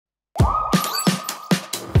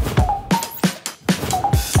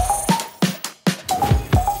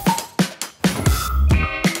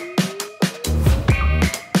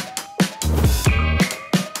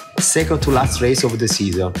Second to last race of the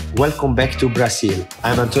season. Welcome back to Brazil.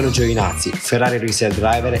 I'm Antonio Giovinazzi, Ferrari reserve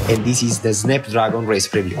driver, and this is the Snapdragon race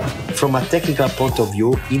preview. From a technical point of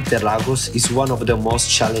view, Interlagos is one of the most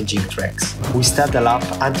challenging tracks. We start the lap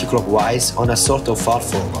anti-clockwise on a sort of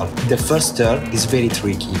fast forward. The first turn is very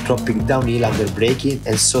tricky, dropping downhill under braking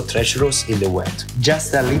and so treacherous in the wet.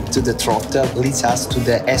 Just a leap to the throttle leads us to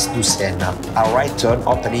the S du Senna, a right turn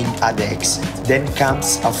opening at the exit. Then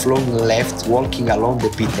comes a flowing left walking along the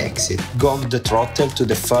pit exit. Go on the throttle to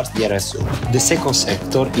the first DRS zone. The second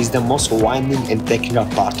sector is the most winding and technical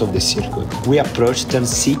part of the circuit. We approach turn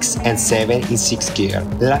 6 and 7 in 6th gear.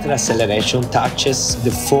 Lateral acceleration touches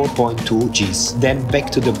the 4.2 Gs. Then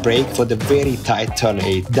back to the brake for the very tight turn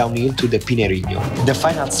 8, downhill to the Pineirinho. The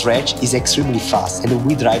final stretch is extremely fast and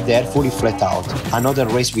we drive there fully flat out. Another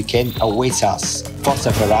race weekend awaits us.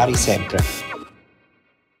 Forza Ferrari sempre!